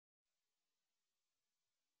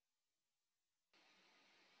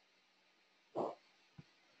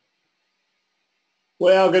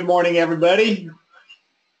Well, good morning, everybody.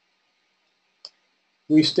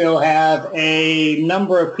 We still have a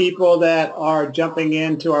number of people that are jumping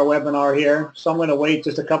into our webinar here, so I'm going to wait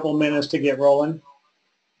just a couple of minutes to get rolling.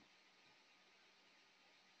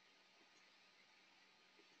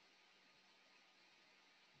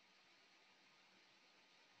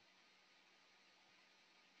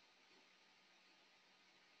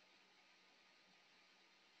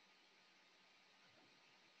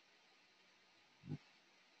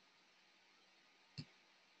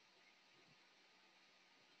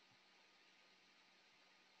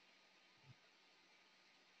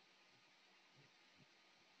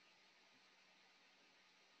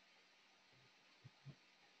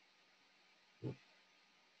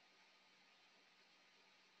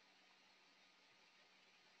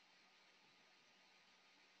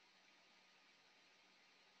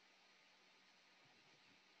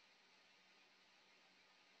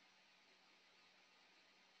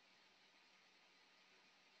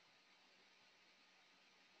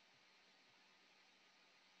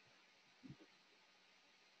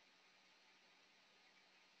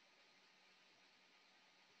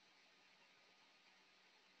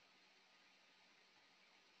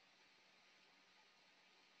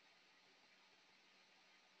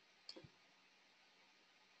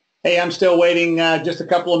 Hey, I'm still waiting just a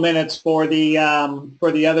couple of minutes for the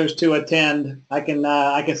others to attend. I can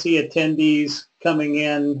see attendees coming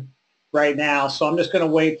in right now, so I'm just going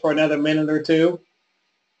to wait for another minute or two,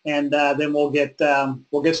 and then we'll get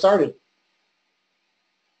started.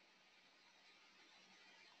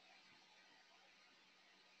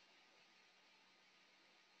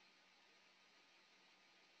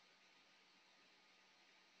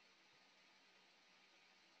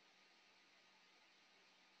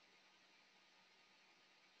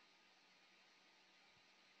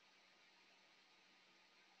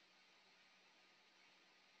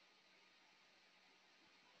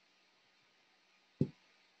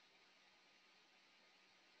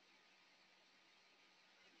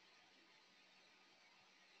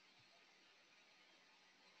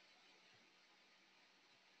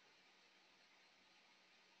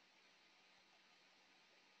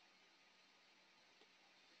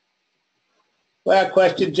 Well, a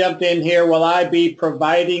question jumped in here. Will I be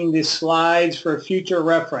providing the slides for future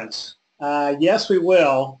reference? Yes, we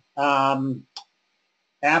will. After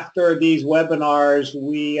these webinars,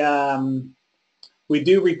 we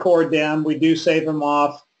do record them, we do save them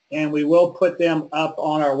off, and we will put them up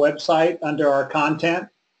on our website under our content.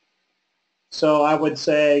 So I would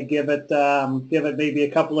say give it maybe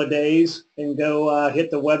a couple of days and go hit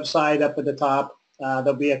the website up at the top.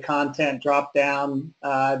 There'll be a content drop down.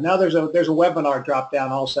 Now there's a webinar drop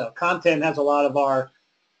down also. Content has a lot of our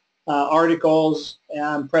articles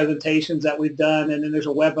and presentations that we've done, and then there's a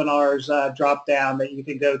webinars drop down that you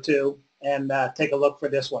can go to and take a look for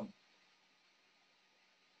this one.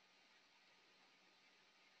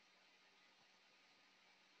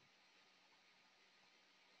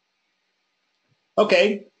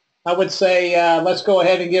 Okay, I would say let's go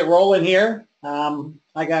ahead and get rolling here.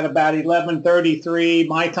 I got about 11:33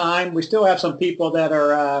 my time. We still have some people that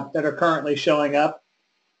are currently showing up,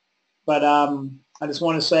 but I just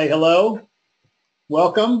want to say hello,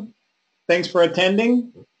 welcome, thanks for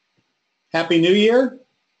attending. Happy New Year.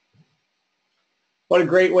 What a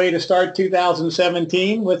great way to start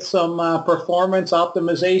 2017 with some performance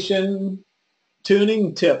optimization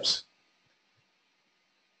tuning tips.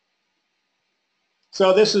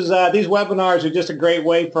 So this is these webinars are just a great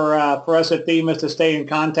way for us at Themis to stay in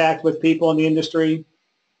contact with people in the industry.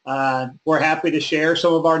 We're happy to share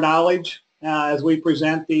some of our knowledge as we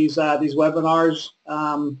present these webinars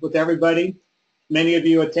with everybody. Many of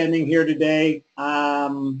you attending here today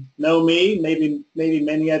know me. Maybe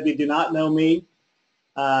many of you do not know me.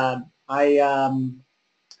 I'm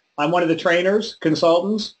one of the trainers,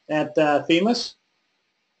 consultants at Themis.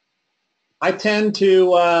 I tend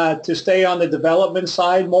to stay on the development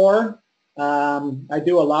side more. I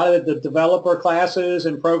do a lot of the developer classes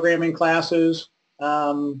and programming classes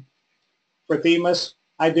for Themis.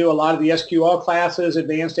 I do a lot of the SQL classes,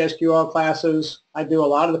 advanced SQL classes. I do a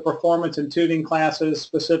lot of the performance and tuning classes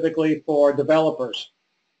specifically for developers.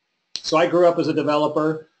 So I grew up as a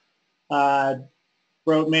developer,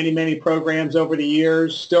 wrote many programs over the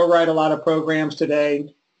years, still write a lot of programs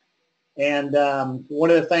today. And one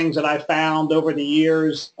of the things that I found over the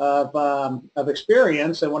years of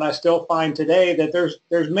experience, and what I still find today, that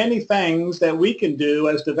there's many things that we can do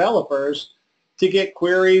as developers to get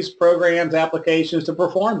queries, programs, applications to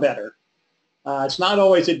perform better. It's not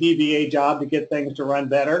always a DBA job to get things to run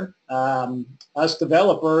better. Us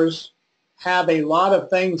developers have a lot of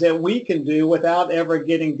things that we can do without ever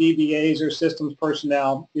getting DBAs or systems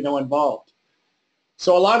personnel, involved.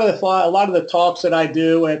 So a lot of the talks that I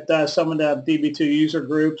do at some of the DB2 user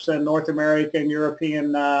groups and North American,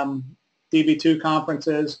 European DB2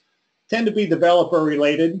 conferences tend to be developer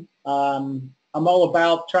related. I'm all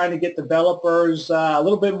about trying to get developers a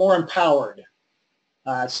little bit more empowered.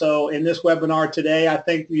 So in this webinar today, I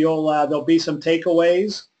think there'll be some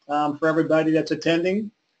takeaways for everybody that's attending.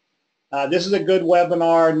 This is a good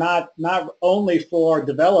webinar, not only for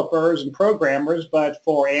developers and programmers, but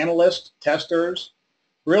for analysts, testers,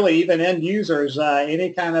 really even end users,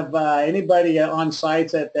 anybody on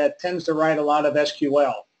sites that tends to write a lot of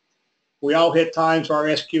SQL. We all hit times where our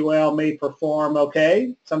SQL may perform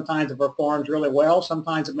okay. Sometimes it performs really well.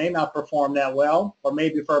 Sometimes it may not perform that well. Or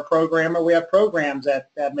maybe for a programmer, we have programs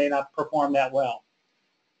that may not perform that well.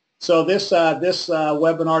 So this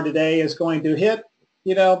webinar today is going to hit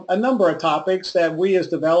a number of topics that we as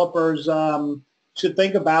developers should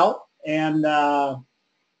think about and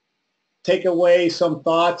take away some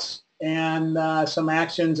thoughts and some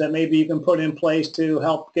actions that maybe you can put in place to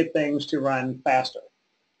help get things to run faster.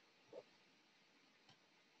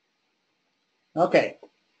 Okay.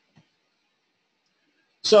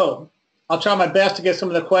 So I'll try my best to get some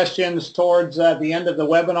of the questions towards the end of the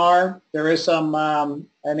webinar. There is some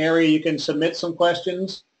an area you can submit some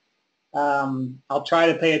questions. I'll try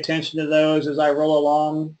to pay attention to those as I roll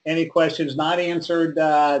along. Any questions not answered,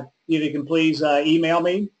 you can please email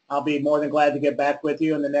me. I'll be more than glad to get back with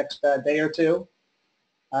you in the next day or two.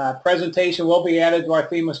 Presentation will be added to our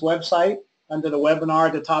Themis website under the webinar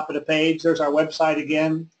at the top of the page. There's our website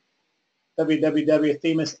again,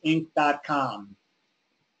 www.themisinc.com.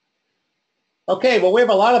 Okay, well, we have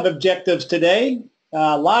a lot of objectives today,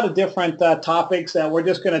 a lot of different topics that we're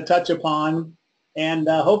just going to touch upon. And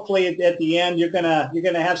hopefully at the end you're gonna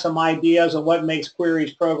have some ideas of what makes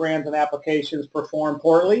queries, programs, and applications perform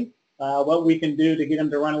poorly, what we can do to get them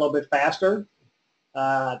to run a little bit faster,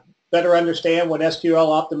 better understand what SQL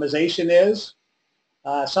optimization is,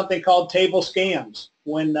 something called table scans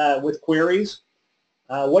with queries.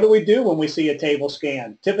 What do we do when we see a table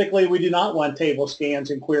scan? Typically we do not want table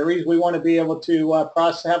scans in queries. We want to be able to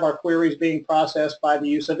have our queries being processed by the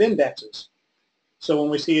use of indexes. So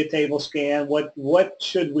when we see a table scan, what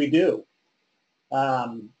should we do?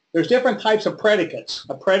 There's different types of predicates.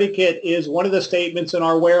 A predicate is one of the statements in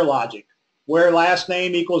our where logic. Where last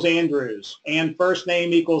name equals Andrews and first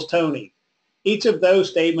name equals Tony. Each of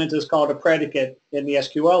those statements is called a predicate in the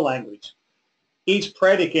SQL language. Each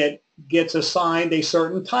predicate gets assigned a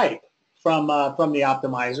certain type from the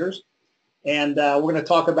optimizers. And we're going to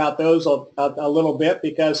talk about those a little bit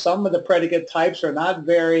because some of the predicate types are not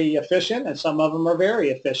very efficient and some of them are very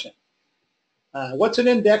efficient. What's an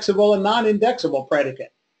indexable and non-indexable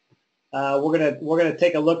predicate? We're going to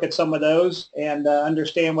take a look at some of those and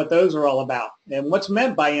understand what those are all about and what's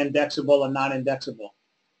meant by indexable and non-indexable.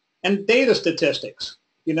 And data statistics.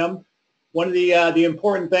 One of the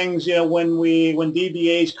important things, when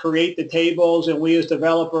DBAs create the tables and we as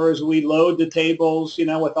developers, we load the tables,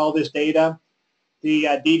 with all this data, the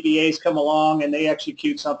DBAs come along and they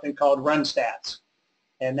execute something called run stats.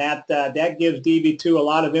 And that gives DB2 a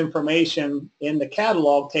lot of information in the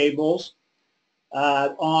catalog tables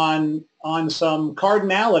on some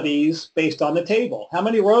cardinalities based on the table. How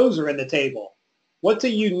many rows are in the table? What's the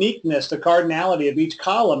uniqueness, the cardinality of each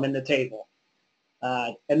column in the table?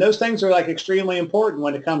 And those things are extremely important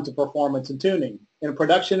when it comes to performance and tuning. In a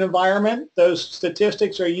production environment, those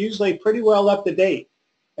statistics are usually pretty well up to date.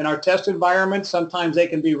 In our test environment, sometimes they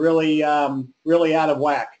can be really out of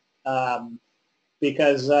whack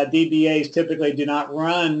because DBAs typically do not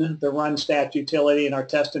run the run stat utility in our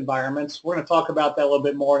test environments. We're going to talk about that a little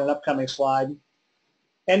bit more in an upcoming slide.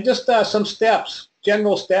 And just some steps,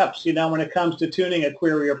 general steps, when it comes to tuning a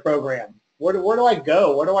query or program. Where do I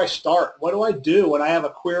go? Where do I start? What do I do when I have a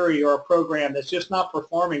query or a program that's just not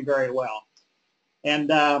performing very well? And,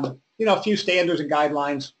 a few standards and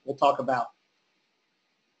guidelines we'll talk about.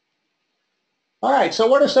 All right, so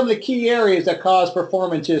what are some of the key areas that cause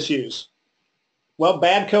performance issues? Well,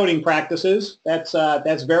 bad coding practices, that's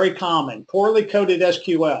very common. Poorly coded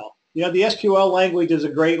SQL. The SQL language is a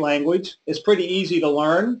great language. It's pretty easy to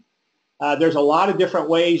learn. There's a lot of different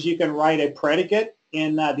ways you can write a predicate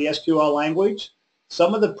in the SQL language.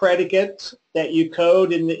 Some of the predicates that you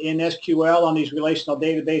code in SQL on these relational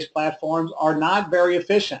database platforms are not very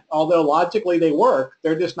efficient. Although logically they work,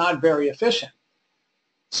 they're just not very efficient.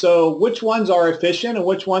 So which ones are efficient and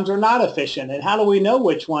which ones are not efficient? And how do we know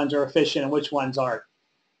which ones are efficient and which ones aren't?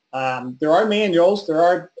 There are manuals. There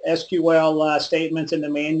are SQL statements in the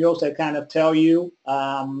manuals that kind of tell you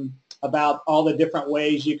about all the different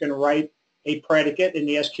ways you can write a predicate in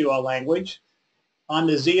the SQL language. On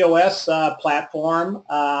the ZOS platform,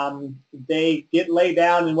 they get laid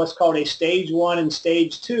down in what's called a stage 1 and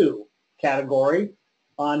stage 2 category.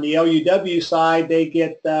 On the LUW side, they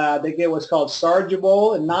get what's called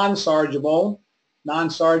sargeable and non-sargeable,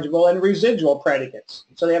 and residual predicates.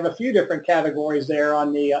 So they have a few different categories there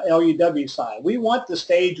on the LUW side. We want the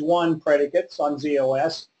stage 1 predicates on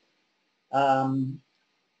ZOS.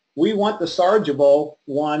 We want the sargeable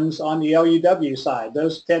ones on the LUW side.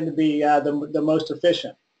 Those tend to be the most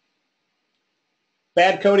efficient.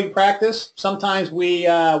 Bad coding practice. Sometimes we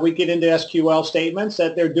get into SQL statements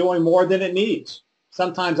that they're doing more than it needs.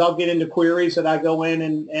 Sometimes I'll get into queries that I go in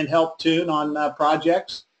and help tune on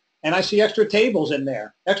projects, and I see extra tables in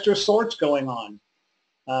there, extra sorts going on.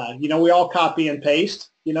 You know, we all copy and paste,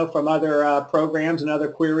 you know, from other programs and other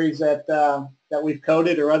queries that we've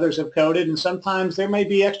coded or others have coded, and sometimes there may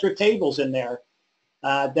be extra tables in there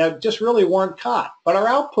that just really weren't caught, but our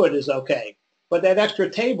output is okay. But that extra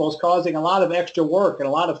table is causing a lot of extra work and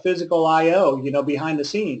a lot of physical I/O, you know, behind the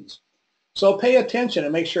scenes. So pay attention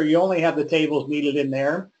and make sure you only have the tables needed in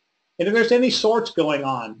there. And if there's any sorts going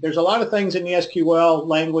on, there's a lot of things in the SQL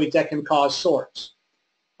language that can cause sorts.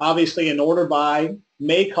 Obviously, an order by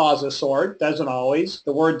may cause a sort, doesn't always.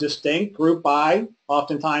 The word distinct, group by,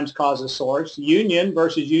 oftentimes causes sorts. Union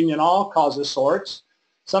versus union all causes sorts.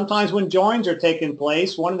 Sometimes when joins are taking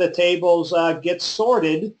place, one of the tables gets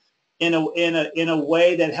sorted in a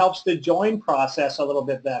way that helps the join process a little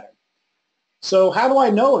bit better. So how do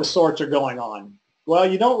I know if sorts are going on? Well,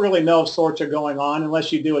 you don't really know if sorts are going on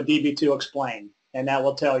unless you do a DB2 explain, and that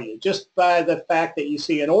will tell you. Just by the fact that you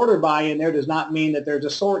see an order by in there does not mean that there's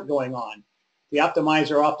a sort going on. The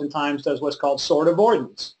optimizer oftentimes does what's called sort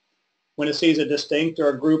avoidance. When it sees a distinct or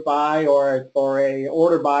a group by or a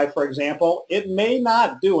order by, for example, it may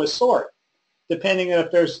not do a sort, depending on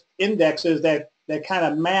if there's indexes that kind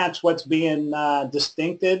of match what's being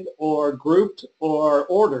distincted or grouped or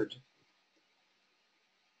ordered.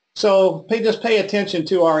 So just pay attention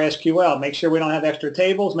to our SQL. Make sure we don't have extra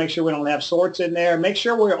tables. Make sure we don't have sorts in there. Make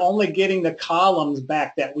sure we're only getting the columns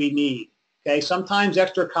back that we need. Okay, sometimes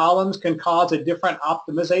extra columns can cause a different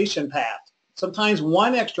optimization path. Sometimes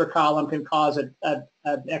one extra column can cause an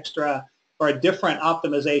extra or a different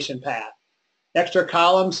optimization path. Extra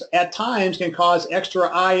columns at times can cause extra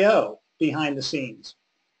I/O behind the scenes.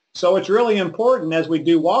 So it's really important as we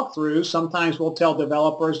do walkthroughs, sometimes we'll tell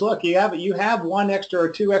developers, look, you have one extra or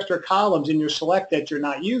two extra columns in your select that you're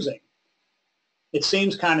not using. It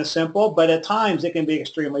seems kind of simple, but at times it can be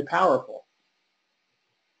extremely powerful.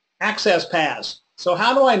 Access paths. So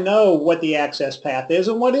how do I know what the access path is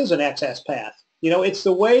and what is an access path? You know, it's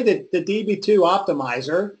the way that the DB2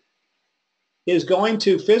 optimizer is going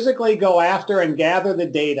to physically go after and gather the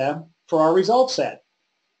data for our result set.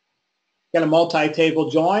 Got a multi-table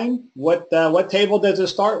join. What table does it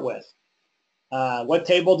start with? What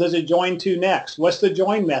table does it join to next? What's the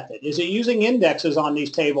join method? Is it using indexes on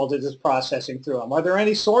these tables as it's processing through them? Are there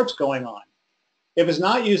any sorts going on? If it's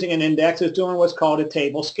not using an index, it's doing what's called a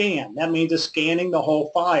table scan. That means it's scanning the whole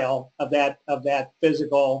file of that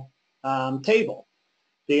physical table.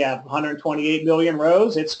 Do you have 128 million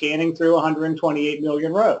rows? It's scanning through 128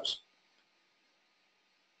 million rows.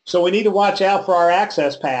 So we need to watch out for our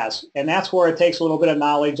access paths, and that's where it takes a little bit of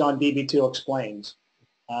knowledge on DB2 explains.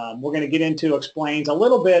 We're going to get into explains a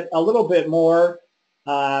little bit more.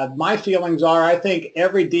 My feelings are I think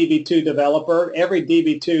every DB2 developer, every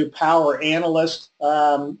DB2 power analyst,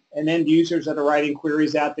 and end users that are writing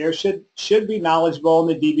queries out there should be knowledgeable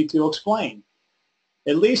in the DB2 explain,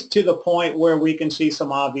 at least to the point where we can see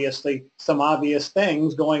some obvious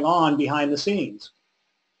things going on behind the scenes.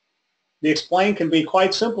 The explain can be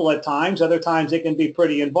quite simple at times. Other times it can be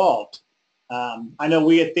pretty involved. I know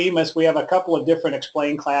we at Themis, we have a couple of different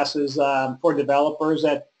explain classes for developers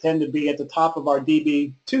that tend to be at the top of our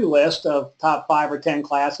DB2 list of top 5 or 10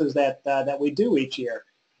 classes that we do each year.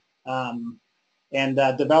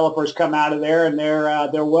 Developers come out of there and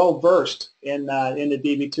they're well versed in the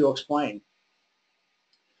DB2 explain.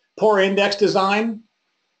 Poor index design.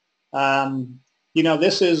 You know,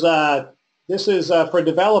 this is for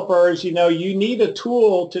developers. You know, you need a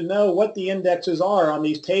tool to know what the indexes are on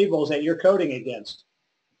these tables that you're coding against.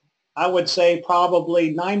 I would say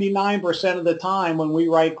probably 99% of the time when we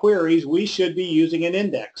write queries, we should be using an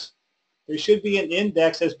index. There should be an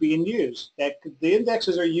index that's being used. The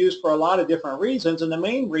indexes are used for a lot of different reasons, and the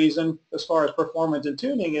main reason as far as performance and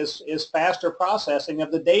tuning is faster processing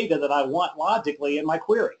of the data that I want logically in my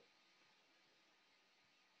query.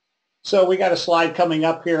 So we got a slide coming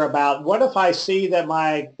up here about what if I see that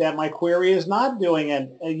my query is not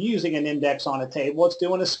doing using an index on a table, it's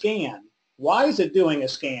doing a scan. Why is it doing a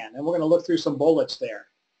scan? And we're going to look through some bullets there.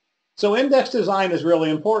 So index design is really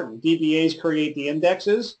important. DBAs create the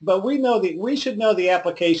indexes, but we should know the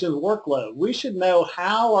application's workload. We should know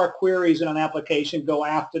how our queries in an application go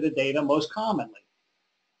after the data most commonly.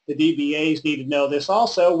 The DBAs need to know this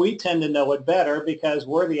also. We tend to know it better because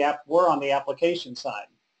we're on the application side.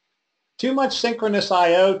 Too much synchronous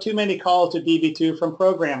I/O, too many calls to DB2 from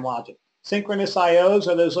program logic. Synchronous I/Os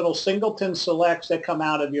are those little singleton selects that come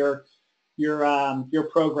out of your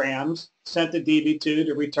programs sent to DB2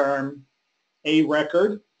 to return a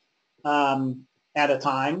record at a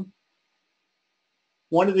time.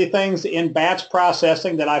 One of the things in batch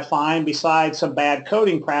processing that I find, besides some bad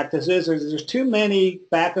coding practices, is there's too many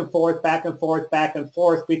back and forth, back and forth, back and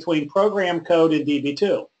forth between program code and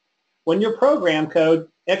DB2. When your program code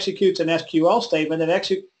executes an SQL statement, that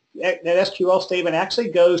SQL statement actually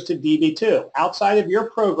goes to DB2 outside of your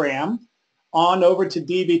program on over to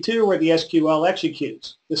DB2 where the SQL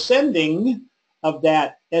executes. The sending of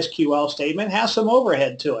that SQL statement has some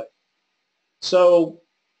overhead to it. So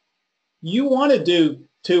you want to do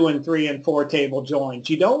 2 and 3 and 4 table joins.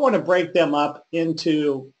 You don't want to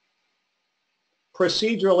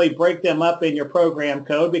procedurally break them up in your program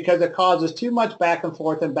code because it causes too much back and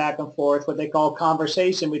forth, what they call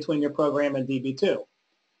conversation between your program and DB2.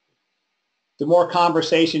 The more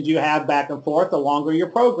conversations you have back and forth, the longer your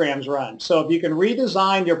programs run. So if you can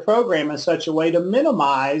redesign your program in such a way to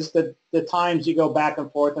minimize the times you go back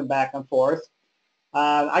and forth,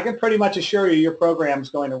 I can pretty much assure you your program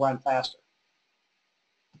is going to run faster.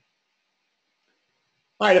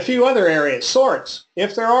 All right, a few other areas. Sorts.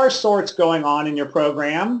 If there are sorts going on in your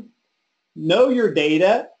program, know your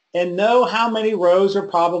data and know how many rows are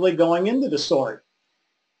probably going into the sort.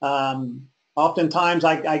 Oftentimes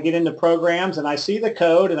I get into programs and I see the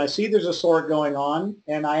code and I see there's a sort going on,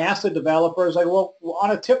 and I ask the developers, like, well,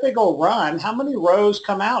 on a typical run, how many rows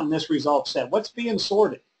come out in this result set? What's being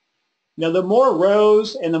sorted? You know, the more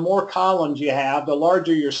rows and the more columns you have, the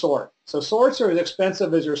larger your sort. So sorts are as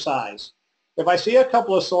expensive as your size. If I see a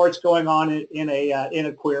couple of sorts going on in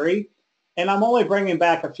a query, and I'm only bringing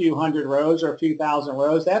back a few hundred rows or a few thousand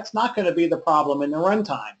rows, that's not going to be the problem in the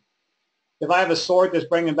runtime. If I have a sort that's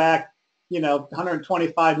bringing back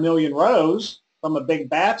 125 million rows from a big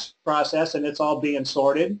batch process and it's all being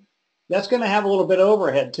sorted, that's going to have a little bit of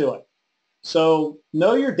overhead to it. So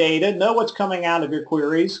know your data, know what's coming out of your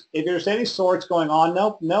queries. If there's any sorts going on,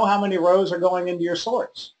 know how many rows are going into your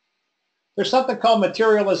sorts. There's something called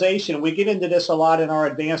materialization. We get into this a lot in our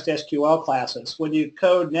advanced SQL classes. When you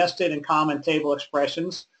code nested and common table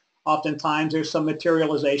expressions, oftentimes there's some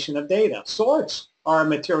materialization of data. Sorts are a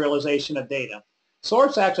materialization of data.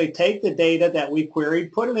 Sorts actually take the data that we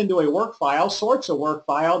queried, put it into a work file, sorts a work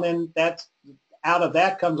file, and then out of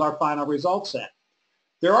that comes our final result set.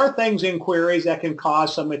 There are things in queries that can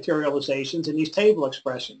cause some materializations in these table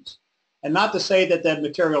expressions. And not to say that that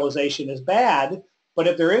materialization is bad, but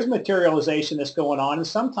if there is materialization that's going on, and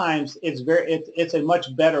sometimes it's a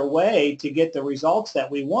much better way to get the results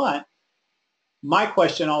that we want, my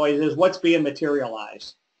question always is, what's being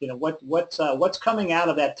materialized? What's coming out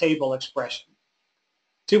of that table expression?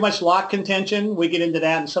 Too much lock contention, we get into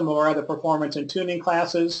that in some of our other performance and tuning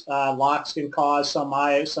classes. Locks can cause some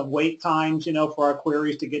wait times, for our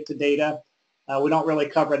queries to get to data. We don't really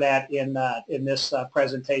cover that in this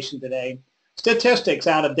presentation today. Statistics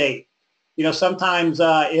out of date. Sometimes,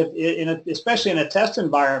 especially in a test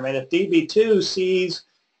environment, if DB2 sees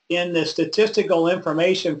in the statistical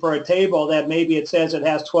information for a table that maybe it says it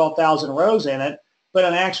has 12,000 rows in it, but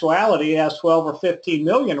in actuality it has 12 or 15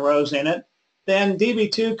 million rows in it, then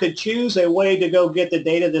DB2 could choose a way to go get the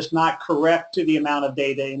data that's not correct to the amount of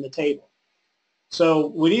data in the table. So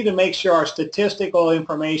we need to make sure our statistical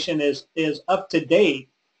information is up to date.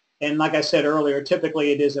 And like I said earlier,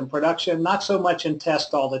 typically it is in production, not so much in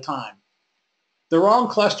test all the time. The wrong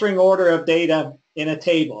clustering order of data in a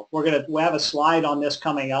table. We'll have a slide on this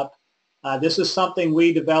coming up. This is something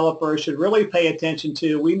we developers should really pay attention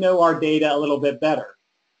to. We know our data a little bit better.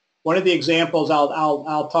 One of the examples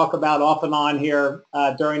I'll talk about off and on here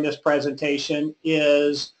during this presentation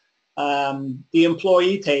is the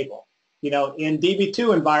employee table. In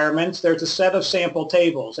DB2 environments, there's a set of sample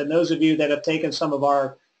tables, and those of you that have taken some of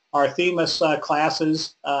our Themis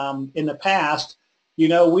classes in the past,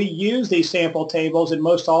 we use these sample tables in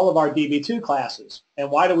most all of our DB2 classes.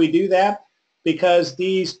 And why do we do that? Because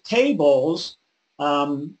these tables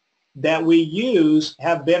that we use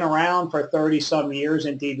have been around for 30-some years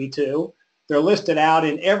in DB2. They're listed out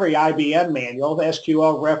in every IBM manual,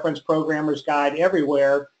 SQL reference, programmer's guide,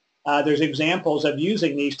 everywhere. There's examples of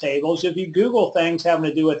using these tables. If you Google things having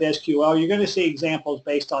to do with SQL, you're going to see examples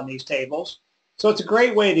based on these tables. So it's a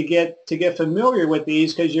great way to get familiar with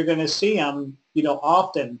these because you're going to see them,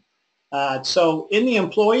 often. So in the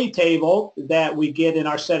employee table that we get in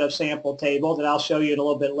our set of sample table that I'll show you in a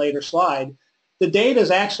little bit later slide, the data is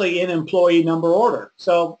actually in employee number order.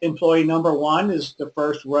 So employee number 1 is the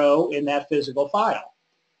first row in that physical file.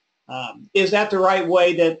 Is that the right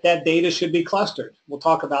way that data should be clustered? We'll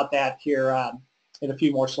talk about that here in a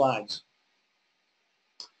few more slides.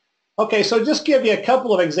 Okay, so just give you a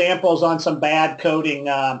couple of examples on some bad coding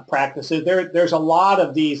practices. There's a lot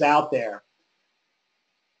of these out there.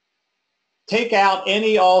 Take out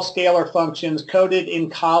any all scalar functions coded in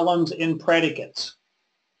columns in predicates.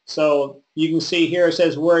 So you can see here it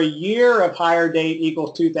says where year of hire date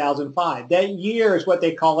equals 2005. That year is what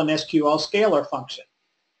they call an SQL scalar function.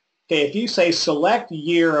 Okay, if you say select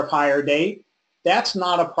year of hire date, that's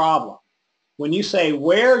not a problem. When you say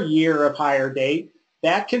where year of hire date,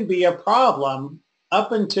 that can be a problem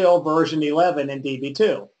up until version 11 in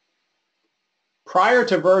DB2. Prior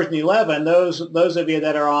to version 11, those of you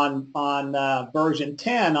that are on version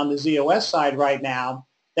 10 on the ZOS side right now,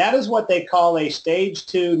 that is what they call a stage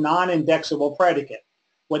 2 non-indexable predicate.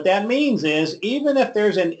 What that means is even if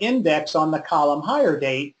there's an index on the column hire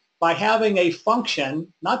date, by having a function,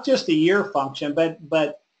 not just a year function,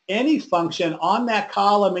 but any function on that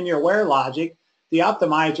column in your where logic, the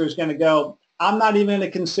optimizer is going to go, I'm not even going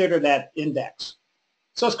to consider that index.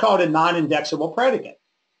 So it's called a non-indexable predicate.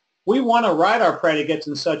 We want to write our predicates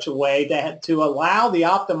in such a way to allow the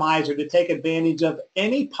optimizer to take advantage of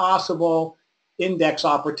any possible index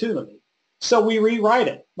opportunity. So we rewrite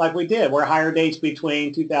it like we did, where hire dates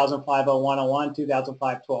between 2005-01-01,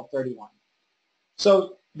 2005-12-31.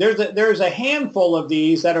 So there's a handful of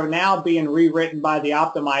these that are now being rewritten by the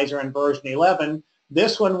optimizer in version 11.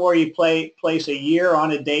 This one where you place a year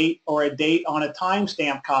on a date or a date on a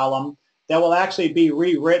timestamp column that will actually be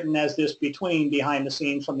rewritten as this between behind the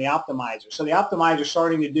scenes from the optimizer. So the optimizer is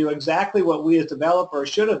starting to do exactly what we as developers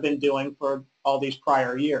should have been doing for all these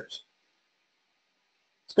prior years.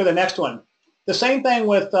 Let's go to the next one. The same thing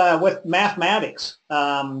with mathematics.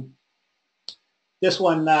 This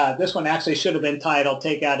one actually should have been titled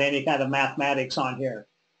 "Take out any kind of mathematics" on here.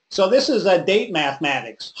 So this is a date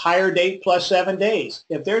mathematics, hire date plus 7 days.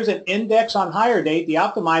 If there's an index on hire date, the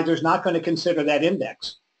optimizer is not going to consider that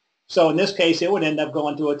index. So in this case, it would end up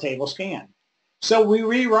going to a table scan. So we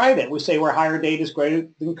rewrite it. We say where hire date is greater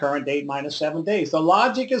than current date minus 7 days. The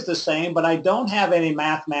logic is the same, but I don't have any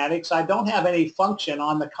mathematics. I don't have any function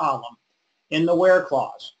on the column in the where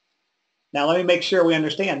clause. Now let me make sure we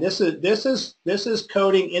understand. This is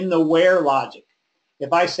coding in the where logic.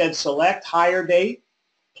 If I said select hire date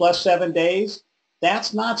plus 7 days,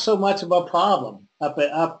 that's not so much of a problem up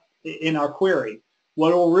in our query.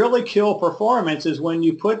 What will really kill performance is when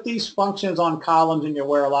you put these functions on columns in your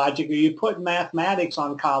where logic, or you put mathematics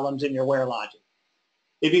on columns in your where logic.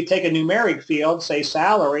 If you take a numeric field, say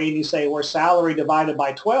salary, and you say where salary divided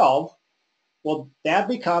by 12, well, that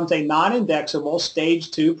becomes a non-indexable stage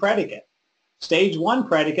 2 predicate. Stage 1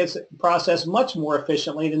 predicates process much more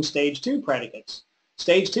efficiently than stage 2 predicates.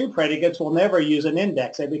 Stage 2 predicates will never use an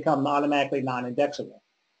index. They become automatically non-indexable.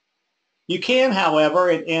 You can,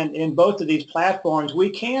 however, in both of these platforms,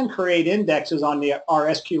 we can create indexes on our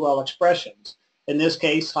SQL expressions. In this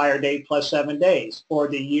case, hire date plus 7 days, or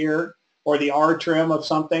the year, or the R trim of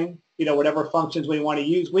something, whatever functions we want to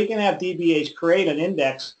use. We can have DBH create an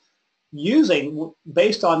index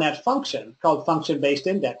based on that function called function-based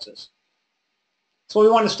indexes. So we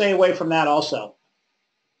want to stay away from that also.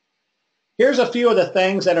 Here's a few of the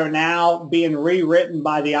things that are now being rewritten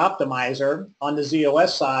by the optimizer on the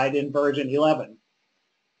ZOS side in version 11.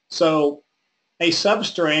 So a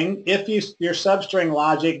substring, if your substring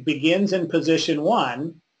logic begins in position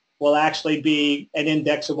 1, will actually be an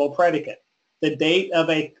indexable predicate. The date of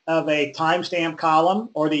a timestamp column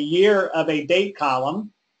or the year of a date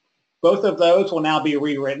column, both of those will now be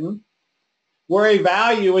rewritten. Where a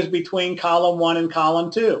value is between column 1 and column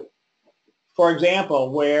 2. For example,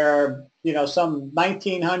 where some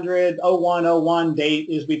 1900 01 date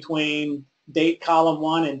is between date column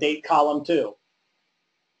 1 and date column 2.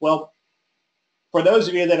 Well, for those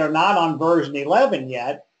of you that are not on version 11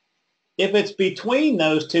 yet, if it's between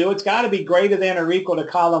those two, it's got to be greater than or equal to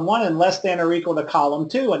column 1 and less than or equal to column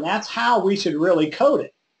 2, and that's how we should really code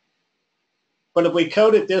it. But if we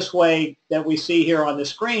code it this way that we see here on the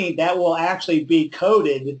screen, that will actually be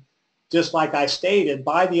coded just like I stated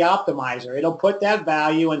by the optimizer. It'll put that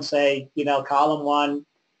value and say, column 1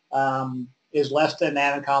 is less than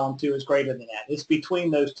that and column 2 is greater than that. It's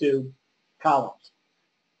between those two columns.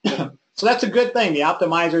 So that's a good thing. The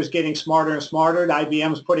optimizer is getting smarter and smarter.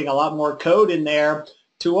 IBM's putting a lot more code in there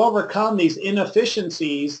to overcome these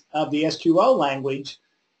inefficiencies of the SQL language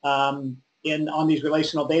on these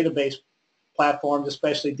relational database platforms,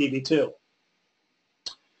 especially DB2.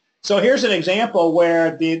 So here's an example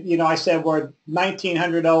where I said where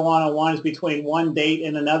 1900-0101 is between one date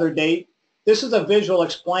and another date. This is a visual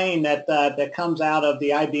explain that comes out of the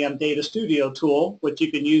IBM Data Studio tool, which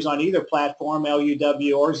you can use on either platform,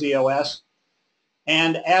 LUW or ZOS.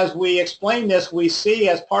 And as we explain this, we see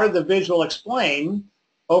as part of the visual explain,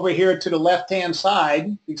 over here to the left-hand side,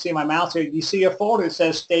 you can see my mouse here, you see a folder that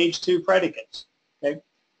says Stage 2 predicates. Okay?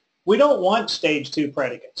 We don't want Stage 2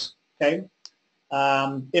 predicates. Okay?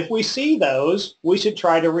 If we see those, we should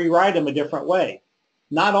try to rewrite them a different way.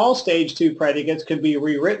 Not all Stage 2 predicates can be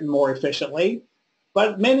rewritten more efficiently,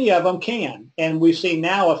 but many of them can. And we've seen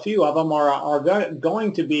now a few of them are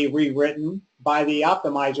going to be rewritten by the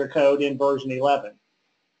optimizer code in version 11.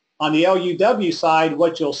 On the LUW side,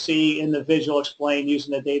 what you'll see in the visual explain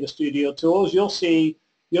using the Data Studio tools, you'll see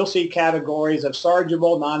categories of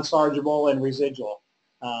sargeable, non-sargeable, and residual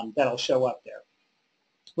that'll show up there.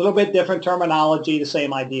 A little bit different terminology, the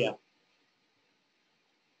same idea.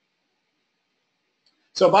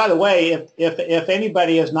 So by the way, if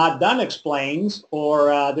anybody has not done explains,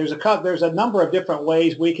 or there's a number of different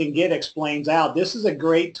ways we can get explains out. This is a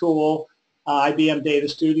great tool, IBM Data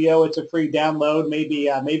Studio. It's a free download.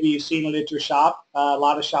 Maybe you've seen it at your shop. A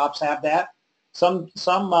lot of shops have that. Some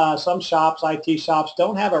shops, IT shops,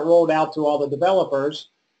 don't have it rolled out to all the developers,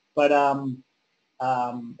 but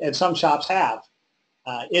and some shops have.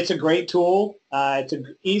 It's a great tool. It's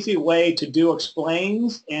an easy way to do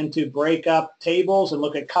explains and to break up tables and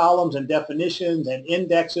look at columns and definitions and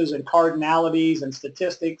indexes and cardinalities and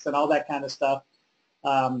statistics and all that kind of stuff.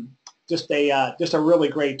 Just a really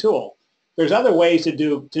great tool. There's other ways to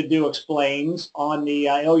do explains on the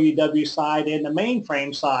LUW side and the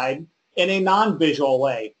mainframe side in a non-visual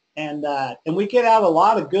way, and we get out a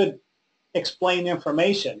lot of good explain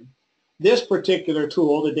information. This particular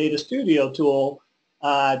tool, the Data Studio tool,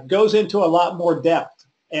 goes into a lot more depth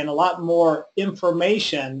and a lot more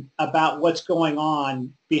information about what's going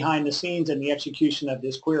on behind the scenes in the execution of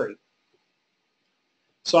this query.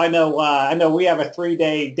 So I know we have a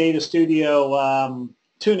 3-day Data Studio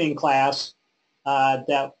tuning class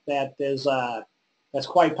that's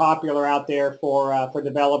quite popular out there for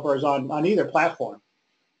developers on either platform.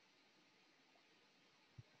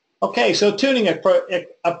 Okay, so tuning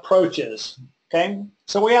approaches. Okay,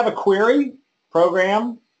 so we have a query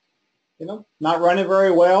program, not running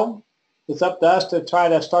very well. It's up to us to try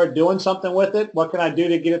to start doing something with it. What can I do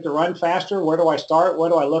to get it to run faster? Where do I start? What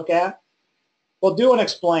do I look at? Well, do an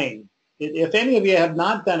explain. If any of you have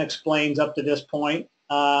not done explains up to this point,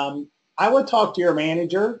 I would talk to your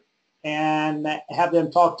manager and have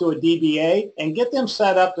them talk to a DBA and get them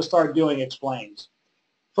set up to start doing explains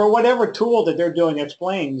for whatever tool that they're doing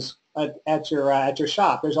explains at your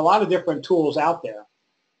shop. There's a lot of different tools out there.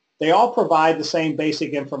 They all provide the same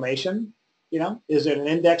basic information. Is there an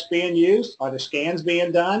index being used? Are there scans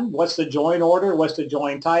being done? What's the join order? What's the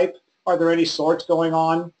join type? Are there any sorts going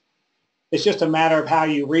on? It's just a matter of how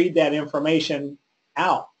you read that information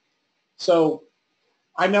out. So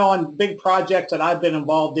I know on big projects that I've been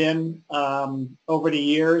involved in over the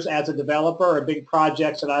years as a developer, or big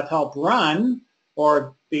projects that I've helped run,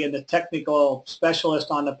 or being the technical specialist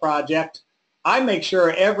on the project, I make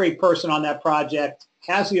sure every person on that project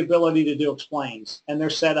has the ability to do explains, and they're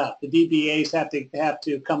set up. The DBAs have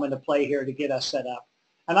to come into play here to get us set up.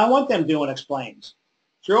 And I want them doing explains.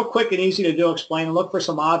 It's real quick and easy to do explain and look for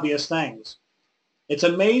some obvious things. It's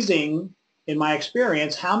amazing, in my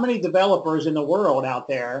experience, how many developers in the world out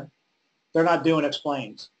there, they're not doing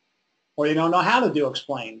explains, or they don't know how to do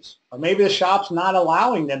explains, or maybe the shop's not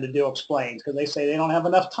allowing them to do explains because they say they don't have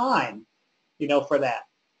enough time, for that.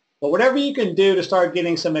 But whatever you can do to start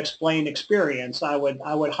getting some explain experience, I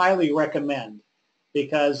would highly recommend,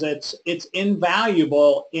 because it's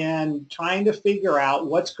invaluable in trying to figure out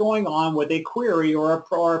what's going on with a query or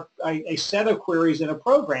a set of queries in a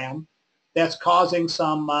program that's causing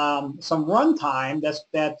some runtime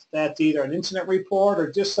that's either an incident report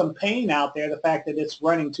or just some pain out there, the fact that it's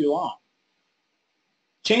running too long.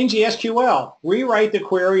 Change the SQL. Rewrite the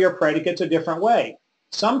query or predicates a different way.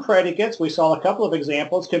 Some predicates, we saw a couple of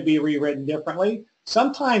examples, could be rewritten differently.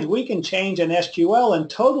 Sometimes we can change an SQL and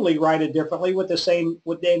totally write it differently with the same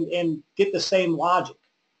and get the same logic.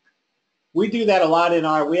 We do that a lot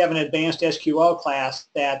in we have an advanced SQL class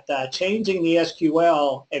that changing the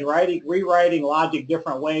SQL and rewriting logic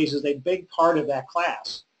different ways is a big part of that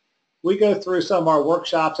class. We go through some of our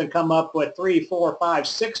workshops and come up with 3, 4, 5,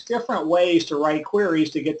 6 different ways to write queries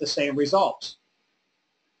to get the same results.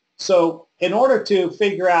 So in order to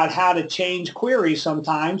figure out how to change queries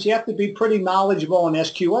sometimes, you have to be pretty knowledgeable in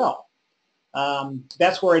SQL.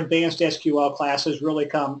 That's where advanced SQL classes really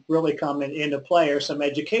come into play, or some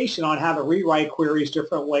education on how to rewrite queries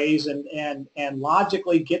different ways and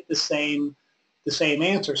logically get the same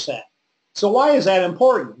answer set. So why is that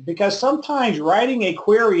important? Because sometimes writing a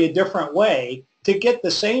query a different way to get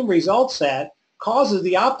the same result set causes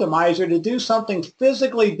the optimizer to do something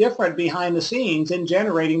physically different behind the scenes in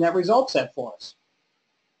generating that result set for us.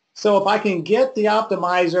 So if I can get the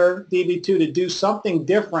optimizer DB2 to do something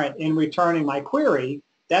different in returning my query,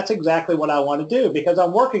 that's exactly what I want to do, because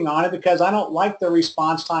I'm working on it because I don't like the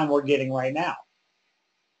response time we're getting right now.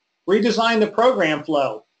 Redesign the program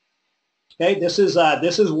flow. Okay, this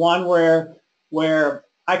is one where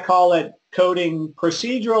I call it coding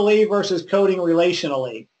procedurally versus coding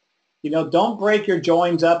relationally. You know, don't break your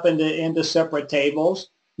joins up into separate tables.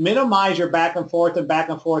 Minimize your back and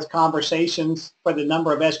forth conversations for the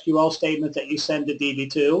number of SQL statements that you send to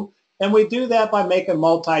DB2. And we do that by making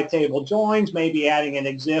multi-table joins, maybe adding an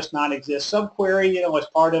exist, non-exist subquery, you know, as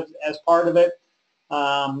part of it.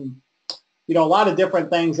 You know, a lot of different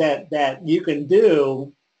things that you can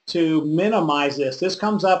do to minimize this. This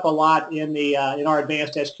comes up a lot in our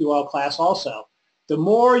advanced SQL class also. The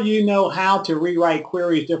more you know how to rewrite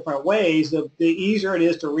queries different ways, the easier it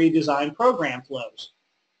is to redesign program flows.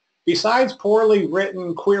 Besides poorly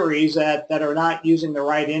written queries that are not using the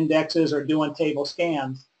right indexes or doing table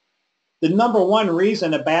scans, the number one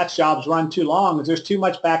reason that batch jobs run too long is there's too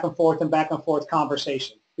much back and forth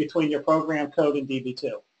conversation between your program code and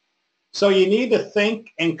DB2. So you need to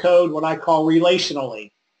think and code what I call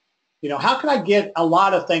relationally. You know, how can I get a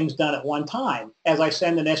lot of things done at one time as I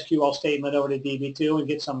send an SQL statement over to DB2 and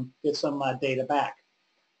get some data back?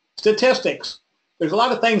 Statistics. There's a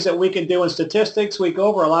lot of things that we can do in statistics. We go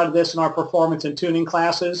over a lot of this in our performance and tuning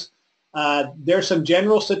classes. There's some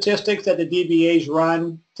general statistics that the DBAs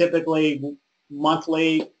run, typically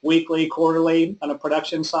monthly, weekly, quarterly on the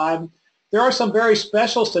production side. There are some very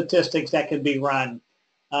special statistics that can be run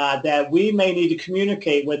that we may need to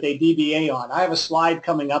communicate with a DBA on. I have a slide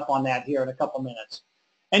coming up on that here in a couple minutes.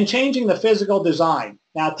 And changing the physical design.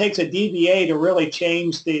 Now, it takes a DBA to really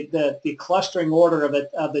change the clustering order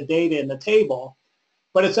of the data in the table,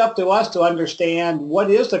 but it's up to us to understand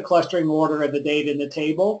what is the clustering order of the data in the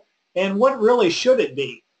table and what really should it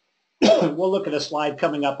be. We'll look at a slide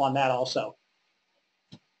coming up on that also.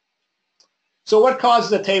 So what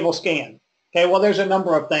causes a table scan? Okay, well, there's a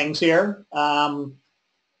number of things here.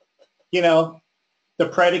 You know, the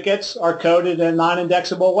predicates are coded in a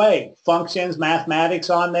non-indexable way. Functions, mathematics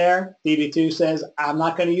on there. DB2 says, I'm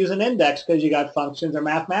not going to use an index because you got functions or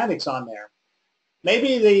mathematics on there.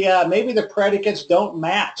 Maybe the predicates don't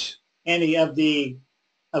match any of the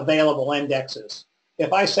available indexes.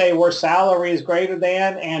 If I say where salary is greater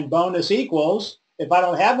than and bonus equals, if I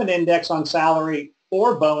don't have an index on salary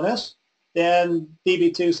or bonus, then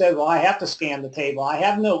DB2 says, well, I have to scan the table. I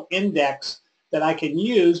have no index that I can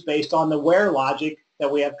use based on the where logic that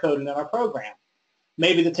we have coded in our program.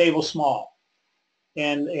 Maybe the table's small.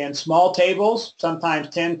 And small tables, sometimes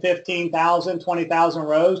 10, 15,000, 20,000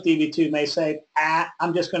 rows, DB2 may say,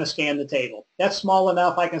 I'm just going to scan the table. That's small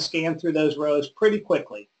enough I can scan through those rows pretty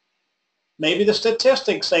quickly. Maybe the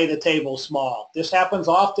statistics say the table's small. This happens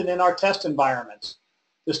often in our test environments.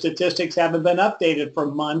 The statistics haven't been updated for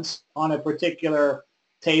months on a particular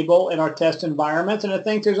table in our test environments, and I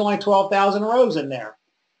think there's only 12,000 rows in there.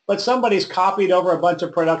 But somebody's copied over a bunch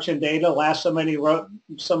of production data last so many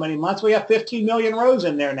months. We have 15 million rows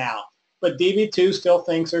in there now, but DB2 still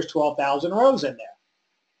thinks there's 12,000 rows in there.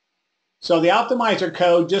 So the optimizer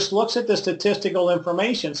code just looks at the statistical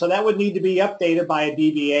information, so that would need to be updated by a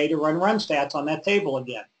DBA to run stats on that table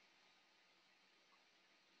again.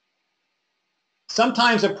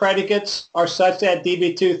 Sometimes the predicates are such that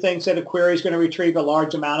DB2 thinks that a query is going to retrieve a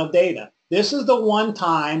large amount of data. This is the one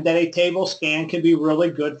time that a table scan can be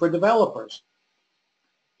really good for developers.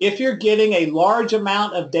 If you're getting a large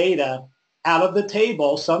amount of data out of the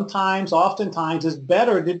table, oftentimes, it's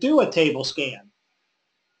better to do a table scan.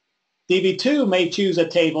 DB2 may choose a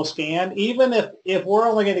table scan even if we're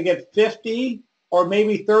only going to get 50 or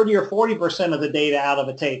maybe 30 or 40% of the data out of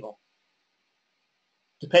a table.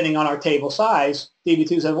 Depending on our table size,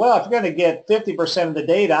 DB2 says, well, if you're going to get 50% of the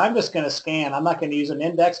data, I'm just going to scan. I'm not going to use an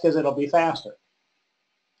index because it'll be faster.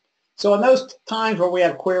 So in those times where we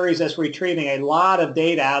have queries that's retrieving a lot of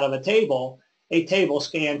data out of a table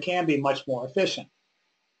scan can be much more efficient.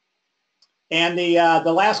 And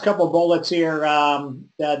the last couple of bullets here,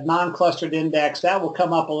 the non-clustered index, that will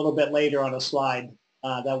come up a little bit later on a slide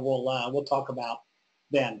that we'll talk about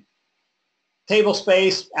then. Table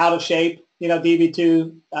space out of shape. You know,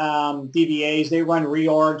 DB2 DBAs, they run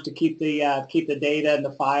reorgs to keep the data and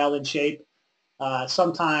the file in shape.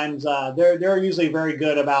 Sometimes they're usually very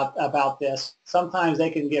good about this. Sometimes they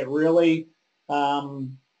can get really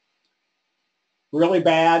really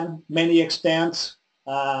bad, many extents.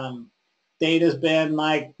 Data's been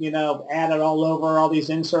added all over, all these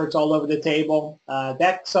inserts all over the table.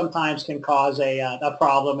 That sometimes can cause a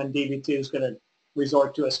problem, and DB2 is going to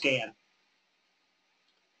resort to a scan.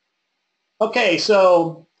 Okay,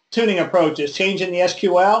 so tuning approaches. Changing the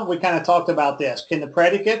SQL, we kind of talked about this. Can the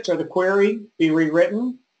predicates or the query be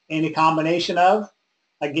rewritten? Any combination of?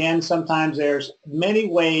 Again, sometimes there's many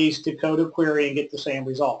ways to code a query and get the same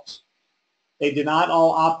results. They do not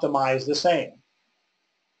all optimize the same.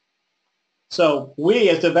 So we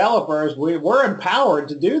as developers, we're empowered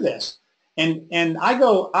to do this. And I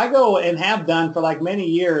go and have done for like many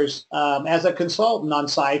years as a consultant on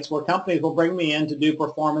sites where companies will bring me in to do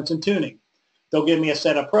performance and tuning. They'll give me a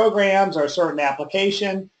set of programs or a certain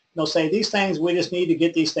application. They'll say, these things, we just need to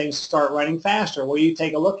get these things to start running faster. Will you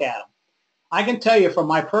take a look at them? I can tell you from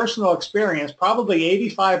my personal experience, probably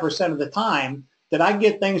 85% of the time that I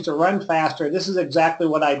get things to run faster, this is exactly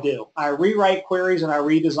what I do. I rewrite queries and I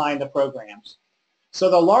redesign the programs. So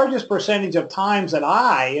the largest percentage of times that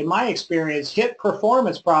I, in my experience, hit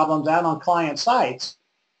performance problems out on client sites,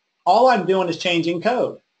 all I'm doing is changing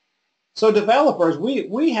code. So developers,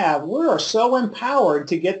 we are so empowered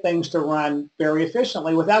to get things to run very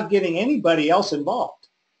efficiently without getting anybody else involved.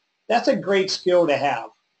 That's a great skill to have.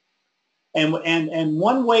 And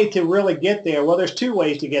one way to really get there, well, there's two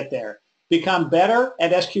ways to get there. Become better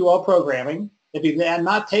at SQL programming. If you have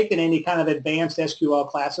not taken any kind of advanced SQL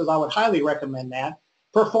classes, I would highly recommend that.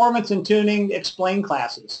 Performance and tuning explain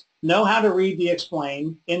classes. Know how to read the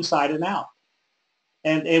explain inside and out.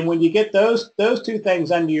 And when you get those two things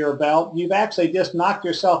under your belt, you've actually just knocked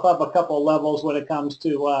yourself up a couple of levels when it comes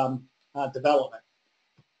to development.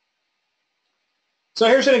 So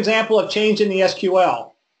here's an example of changing the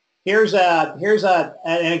SQL. Here's an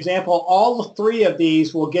example. All three of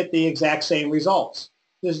these will get the exact same results.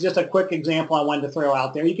 This is just a quick example I wanted to throw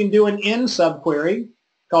out there. You can do an in subquery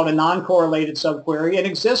called a non-correlated subquery, an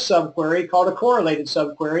exist subquery called a correlated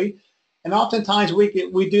subquery, and oftentimes we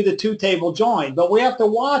do the two-table join. But we have to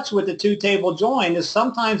watch with the two-table join is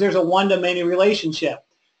sometimes there's a one-to-many relationship.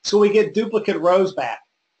 So we get duplicate rows back.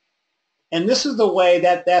 And this is the way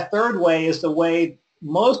that third way is the way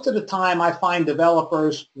most of the time I find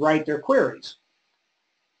developers write their queries.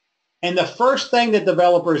 And the first thing that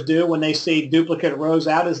developers do when they see duplicate rows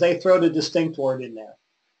out is they throw the distinct word in there.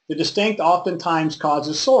 The distinct oftentimes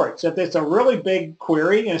causes sorts. If it's a really big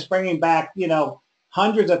query and it's bringing back,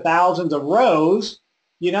 hundreds of thousands of rows,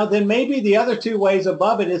 then maybe the other two ways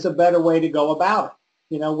above it is a better way to go about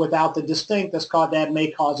it, without the distinct that may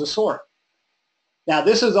cause a sort. Now,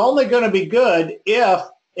 this is only going to be good if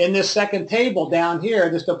in this second table down here,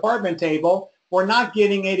 this department table, we're not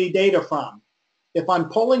getting any data from. If I'm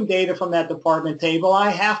pulling data from that department table, I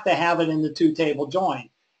have to have it in the two-table join.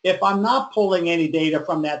 If I'm not pulling any data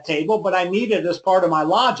from that table, but I need it as part of my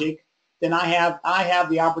logic, then I have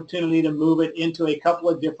the opportunity to move it into a couple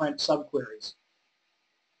of different subqueries.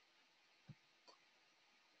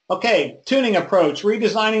 Okay, tuning approach,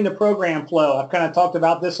 redesigning the program flow. I've kind of talked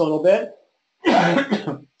about this a little bit.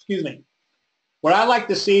 Excuse me. What I like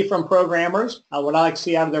to see from programmers, what I like to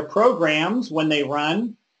see out of their programs when they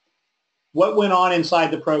run, what went on inside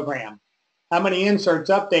the program. How many inserts,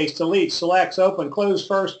 updates, deletes, selects, open, close,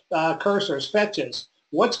 first, cursors, fetches.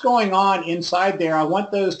 What's going on inside there? I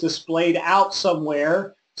want those displayed out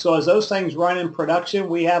somewhere. So as those things run in production,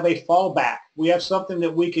 we have a fallback. We have something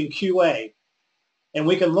that we can QA. And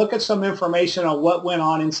we can look at some information on what went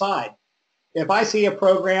on inside. If I see a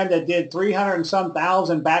program that did 300 and some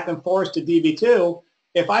thousand back and forth to DB2,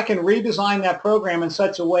 if I can redesign that program in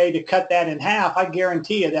such a way to cut that in half, I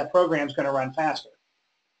guarantee you that program's going to run faster.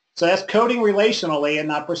 So that's coding relationally and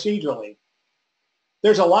not procedurally.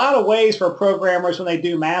 There's a lot of ways for programmers when they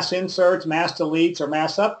do mass inserts, mass deletes, or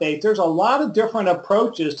mass updates. There's a lot of different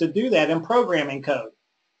approaches to do that in programming code.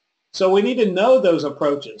 So we need to know those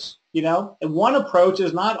approaches, and one approach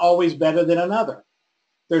is not always better than another.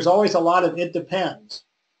 There's always a lot of it depends.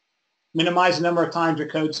 Minimize the number of times your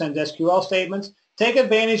code sends SQL statements. Take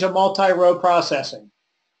advantage of multi-row processing.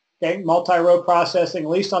 Okay, multi-row processing, at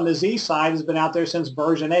least on the Z side, has been out there since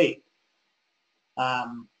version 8.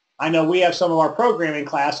 I know we have some of our programming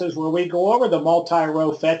classes where we go over the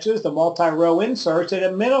multi-row fetches, the multi-row inserts, and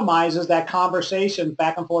it minimizes that conversation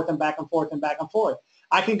back and forth and back and forth and back and forth.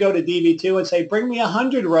 I can go to DB2 and say, bring me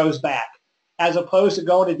 100 rows back, as opposed to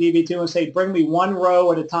going to DB2 and say, bring me one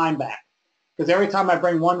row at a time back. Because every time I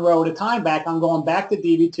bring one row at a time back, I'm going back to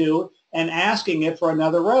DB2 and asking it for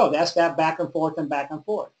another row. That's that back and forth and back and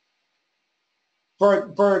forth.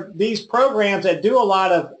 For these programs that do a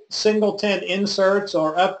lot of singleton inserts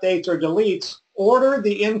or updates or deletes, order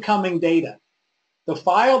the incoming data. The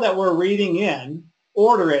file that we're reading in,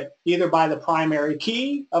 order it either by the primary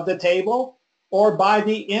key of the table or by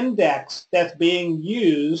the index that's being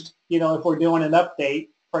used, if we're doing an update,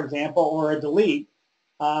 for example, or a delete.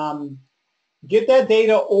 Get that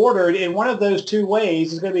data ordered in one of those two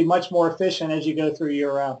ways. It's going to be much more efficient as you go through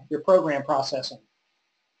your program processing.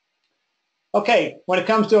 Okay, when it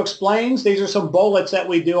comes to explains, these are some bullets that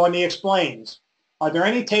we do on the explains. Are there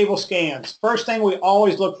any table scans? First thing we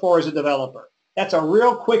always look for as a developer. That's a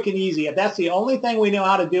real quick and easy. If that's the only thing we know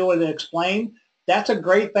how to do with an explain, that's a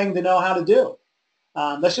great thing to know how to do.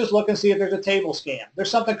 Let's just look and see if there's a table scan.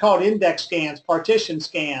 There's something called index scans, partition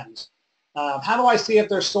scans. How do I see if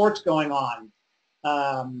there's sorts going on?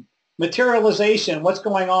 Materialization, what's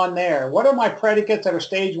going on there? What are my predicates that are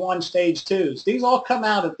stage 1, stage 2s? These all come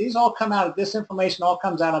out of this information all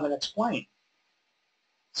comes out of an explain.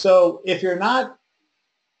 So if you're not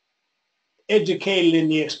educated in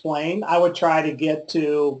the explain, I would try to get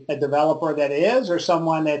to a developer that is, or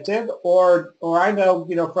someone that did, or I know,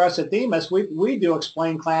 for us at Themis, we do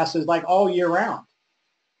explain classes like all year round.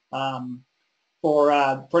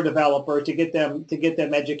 For developers to get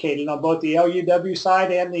them educated on both the LUW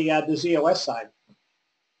side and the ZOS side.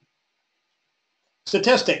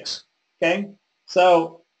 Statistics, okay?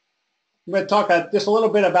 So I'm going to talk just a little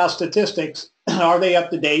bit about statistics. Are they up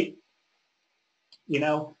to date?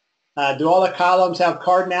 Do all the columns have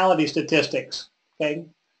cardinality statistics? Okay,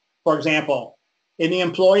 for example, in the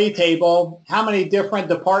employee table, how many different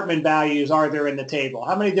department values are there in the table?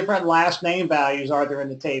 How many different last name values are there in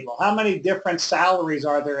the table? How many different salaries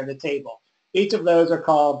are there in the table? Each of those are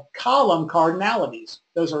called column cardinalities.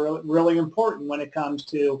 Those are really important when it comes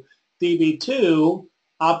to DB2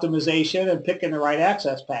 optimization and picking the right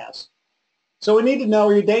access paths. So we need to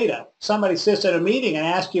know your data. Somebody sits at a meeting and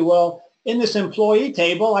asks you, well, in this employee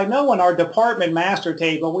table, I know in our department master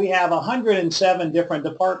table, we have 107 different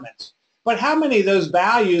departments. But how many of those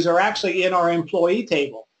values are actually in our employee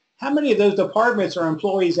table? How many of those departments are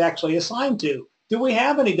employees actually assigned to? Do we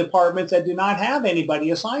have any departments that do not have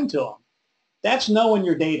anybody assigned to them? That's knowing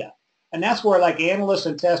your data. And that's where like analysts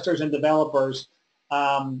and testers and developers,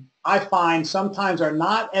 I find sometimes are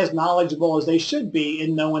not as knowledgeable as they should be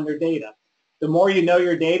in knowing their data. The more you know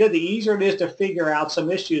your data, the easier it is to figure out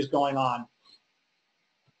some issues going on.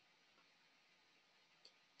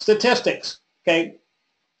 Statistics, okay?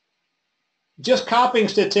 Just copying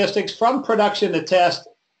statistics from production to test,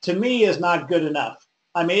 to me, is not good enough.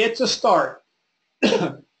 I mean, it's a start.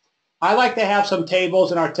 I like to have some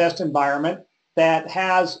tables in our test environment that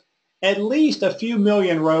has at least a few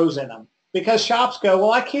million rows in them, because shops go,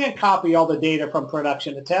 well, I can't copy all the data from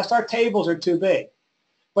production to test. Our tables are too big.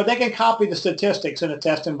 But they can copy the statistics in a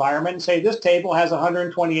test environment and say this table has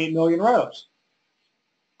 128 million rows.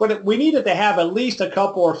 But we needed to have at least a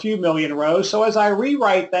couple or a few million rows. So as I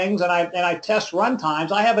rewrite things and I test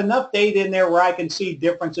runtimes, I have enough data in there where I can see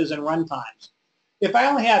differences in runtimes. If I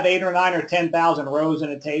only have 8 or 9 or 10,000 rows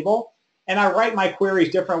in a table and I write my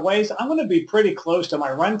queries different ways, I'm going to be pretty close to my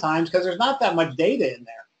runtimes because there's not that much data in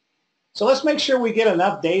there. So let's make sure we get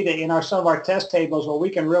enough data in some of our test tables where we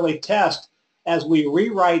can really test as we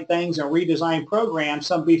rewrite things and redesign programs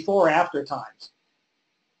some before-after times.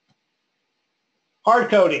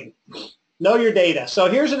 Hard coding, know your data. So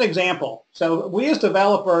here's an example. So we as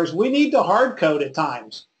developers, we need to hard code at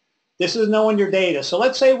times. This is knowing your data. So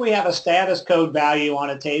let's say we have a status code value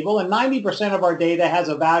on a table and 90% of our data has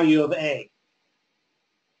a value of A.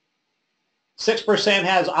 6%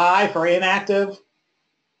 has I for inactive.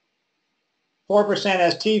 4%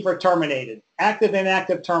 has T for terminated. Active,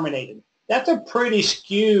 inactive, terminated. That's a pretty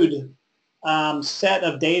skewed set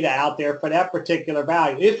of data out there for that particular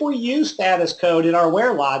value. If we use status code in our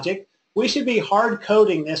where logic, we should be hard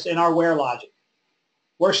coding this in our where logic,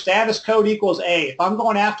 where status code equals A. If I'm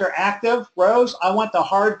going after active rows, I want the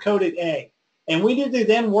hard coded A. And we need to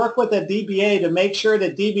then work with the DBA to make sure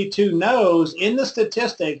that DB2 knows in the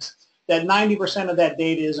statistics that 90% of that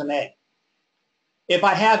data is an A. If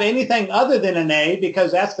I have anything other than an A,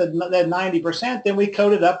 because that's the 90%, then we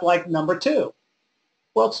code it up like number 2.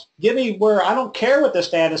 Well, give me where I don't care what the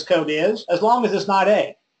status code is as long as it's not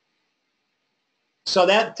A. So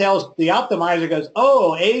that tells the optimizer goes,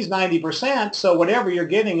 oh, A is 90%, so whatever you're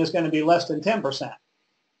getting is going to be less than 10%.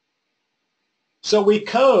 So we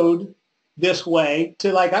code this way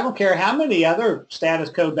to, like, I don't care how many other status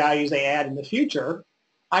code values they add in the future.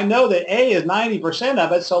 I know that A is 90%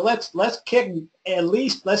 of it, so let's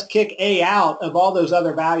kick A out of all those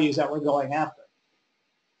other values that we're going after.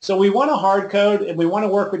 So we want to hard code, and we want to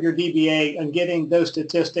work with your DBA on getting those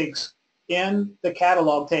statistics in the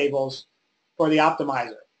catalog tables for the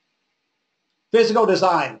optimizer. Physical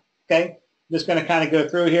design, okay? I'm just going to kind of go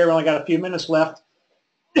through here. We only got a few minutes left.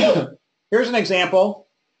 Here's an example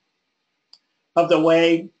of the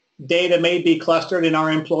way data may be clustered in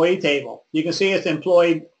our employee table. You can see it's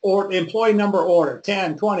employee number order,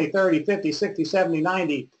 10, 20, 30, 50, 60, 70,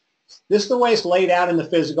 90. This is the way it's laid out in the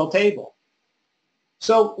physical table.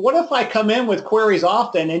 So what if I come in with queries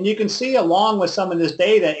often, and you can see along with some of this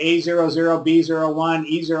data, A00, B01,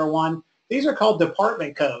 E01, these are called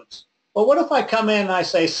department codes. But what if I come in and I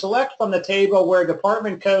say, select from the table where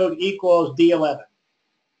department code equals D11?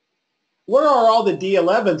 Where are all the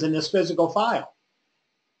D11s in this physical file?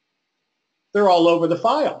 They're all over the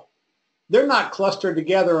file. They're not clustered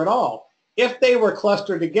together at all. If they were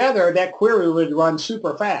clustered together, that query would run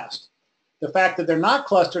super fast. The fact that they're not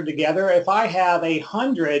clustered together, if I have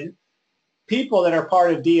 100 people that are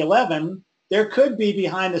part of D11, there could be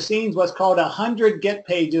behind the scenes what's called 100 get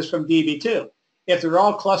pages from DB2. If they're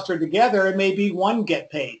all clustered together, it may be one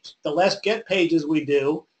get page. The less get pages we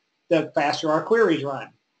do, the faster our queries run.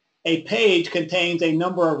 A page contains a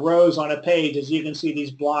number of rows on a page, as you can see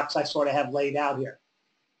these blocks I sort of have laid out here.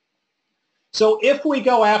 So if we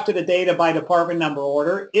go after the data by department number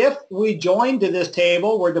order, if we join to this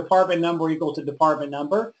table where department number equals to department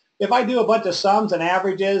number, if I do a bunch of sums and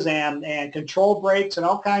averages and control breaks and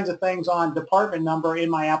all kinds of things on department number in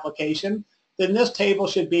my application, then this table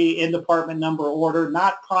should be in department number order,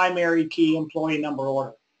 not primary key employee number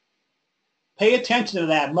order. Pay attention to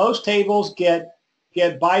that. Most tables get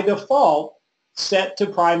by default set to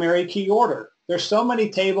primary key order. There's so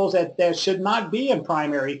many tables that should not be in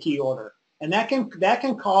primary key order. And that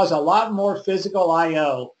can cause a lot more physical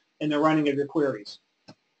I/O in the running of your queries.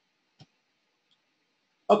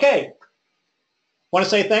 Okay. Want to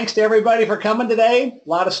say thanks to everybody for coming today. A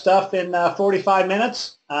lot of stuff in 45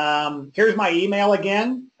 minutes. Here's my email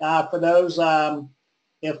again for those,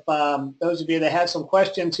 if those of you that had some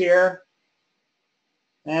questions here.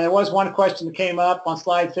 And there was one question that came up on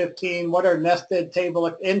slide 15. What are nested table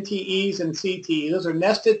NTEs and CTEs? Those are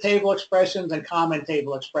nested table expressions and common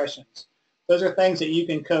table expressions. Those are things that you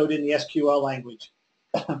can code in the SQL language.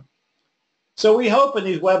 So we hope in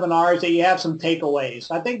these webinars that you have some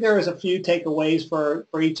takeaways. I think there is a few takeaways for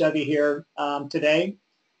each of you here today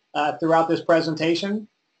throughout this presentation.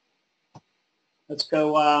 Let's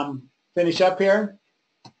go finish up here.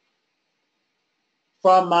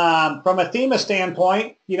 From a Themis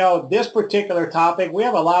standpoint, you know, this particular topic, we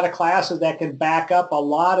have a lot of classes that can back up a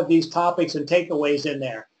lot of these topics and takeaways in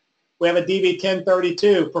there. We have a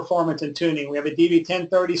DB1032, performance and tuning. We have a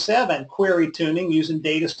DB1037, query tuning using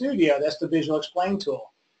Data Studio. That's the Visual Explain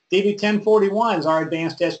tool. DB1041 is our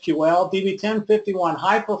advanced SQL. DB1051,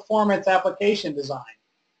 high performance application design.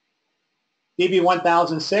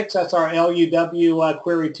 DB1006, that's our LUW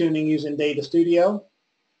query tuning using Data Studio.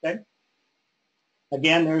 Okay.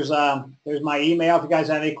 Again, there's my email if you guys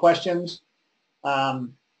have any questions.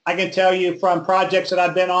 I can tell you from projects that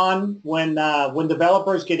I've been on, when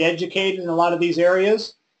developers get educated in a lot of these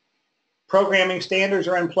areas, programming standards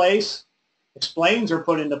are in place, explains are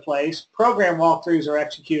put into place, program walkthroughs are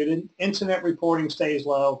executed, incident reporting stays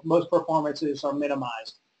low, most performances are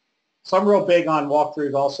minimized. So I'm real big on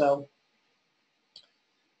walkthroughs also.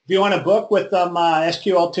 If you want a book with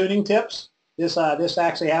SQL tuning tips, this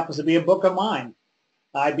actually happens to be a book of mine.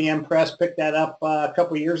 IBM Press picked that up a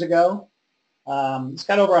couple of years ago. It's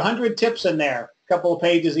got over 100 tips in there, a couple of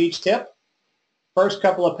pages each tip. First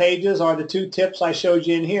couple of pages are the two tips I showed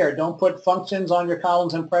you in here. Don't put functions on your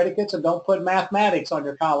columns and predicates, and don't put mathematics on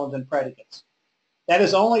your columns and predicates. That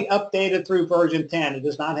is only updated through version 10. It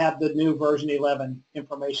does not have the new version 11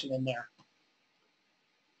 information in there.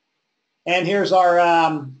 And here's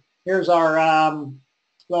our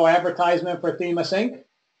little advertisement for Themis Inc.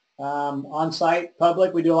 On-site,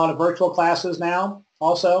 public. We do a lot of virtual classes now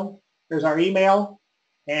also. There's our email.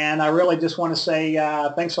 And I really just want to say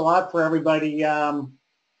thanks a lot for everybody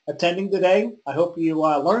attending today. I hope you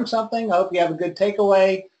learned something. I hope you have a good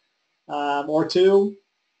takeaway or two.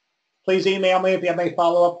 Please email me if you have any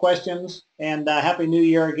follow-up questions. And Happy New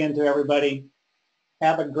Year again to everybody.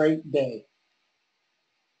 Have a great day.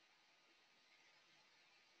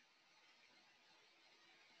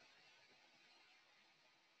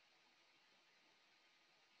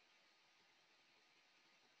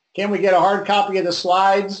 Can we get a hard copy of the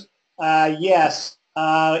slides? Yes.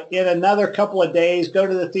 In another couple of days, go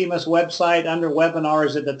to the Themis website under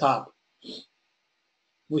webinars at the top.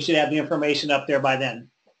 We should have the information up there by then.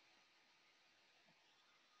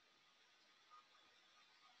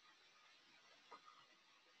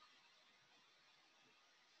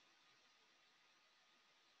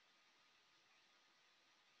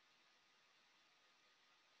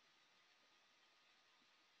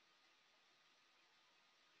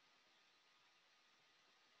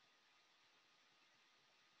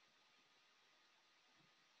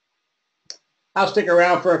 I'll stick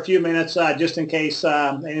around for a few minutes just in case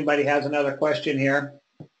anybody has another question here.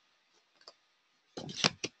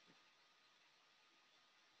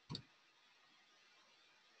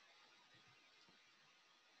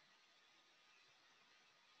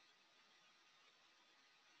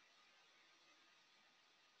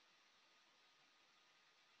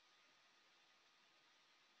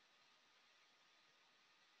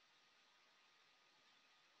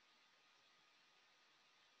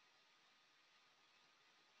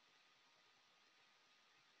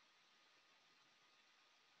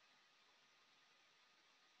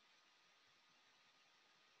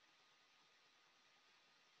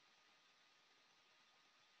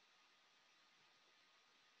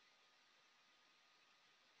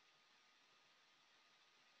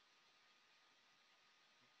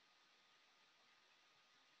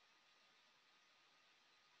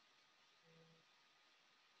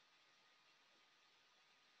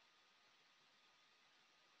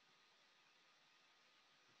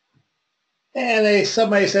 And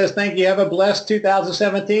somebody says, thank you. Have a blessed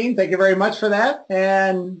 2017. Thank you very much for that.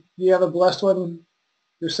 And you have a blessed one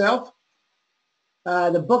yourself.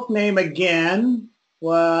 The book name again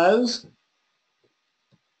was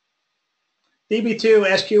DB2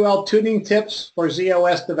 SQL Tuning Tips for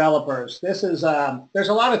ZOS Developers. This is there's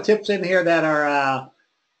a lot of tips in here that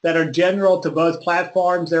are general to both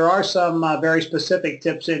platforms. There are some very specific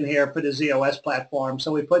tips in here for the ZOS platform.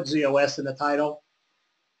 So we put ZOS in the title.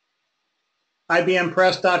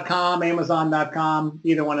 IBMPress.com, Amazon.com,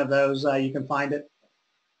 either one of those, you can find it.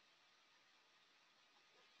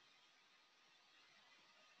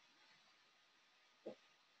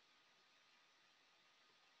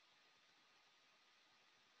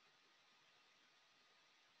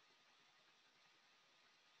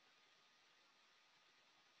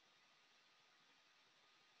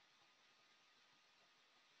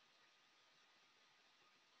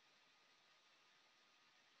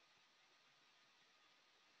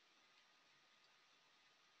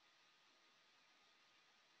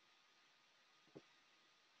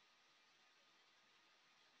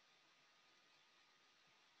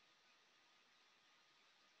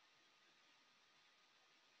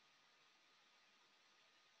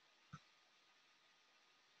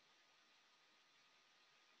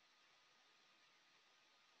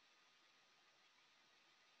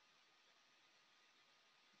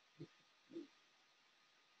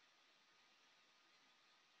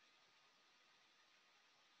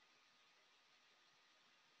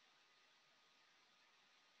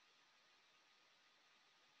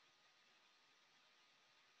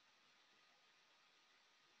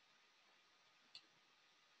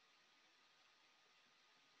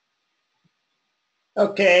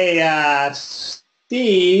 Okay,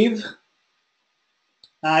 Steve,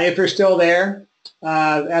 if you're still there,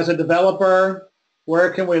 as a developer, where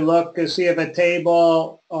can we look to see if a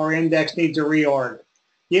table or index needs a reorg?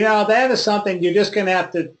 You know, that is something you're just going to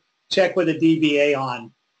have to check with a DBA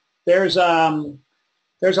on. There's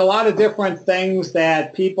a lot of different things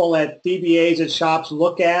that people at DBAs at shops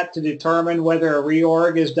look at to determine whether a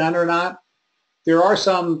reorg is done or not. There are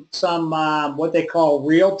some what they call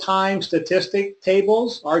real-time statistic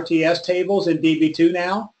tables, RTS tables in DB2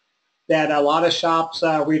 now, that a lot of shops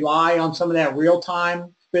rely on some of that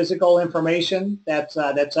real-time physical information that's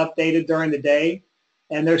updated during the day.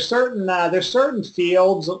 And there's certain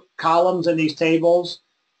fields, columns in these tables,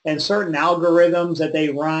 and certain algorithms that they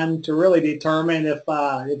run to really determine if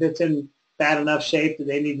it's in bad enough shape that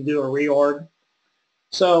they need to do a reorg.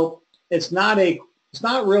 So it's not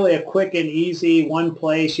really a quick and easy one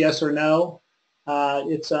place yes or no.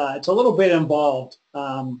 It's a little bit involved,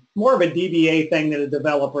 more of a DBA thing than a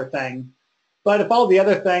developer thing. But if all the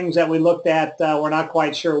other things that we looked at we're not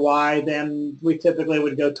quite sure why, then we typically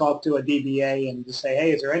would go talk to a DBA and just say,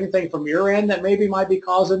 hey, is there anything from your end that maybe might be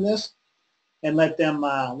causing this? And let them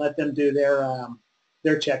do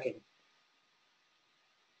their checking.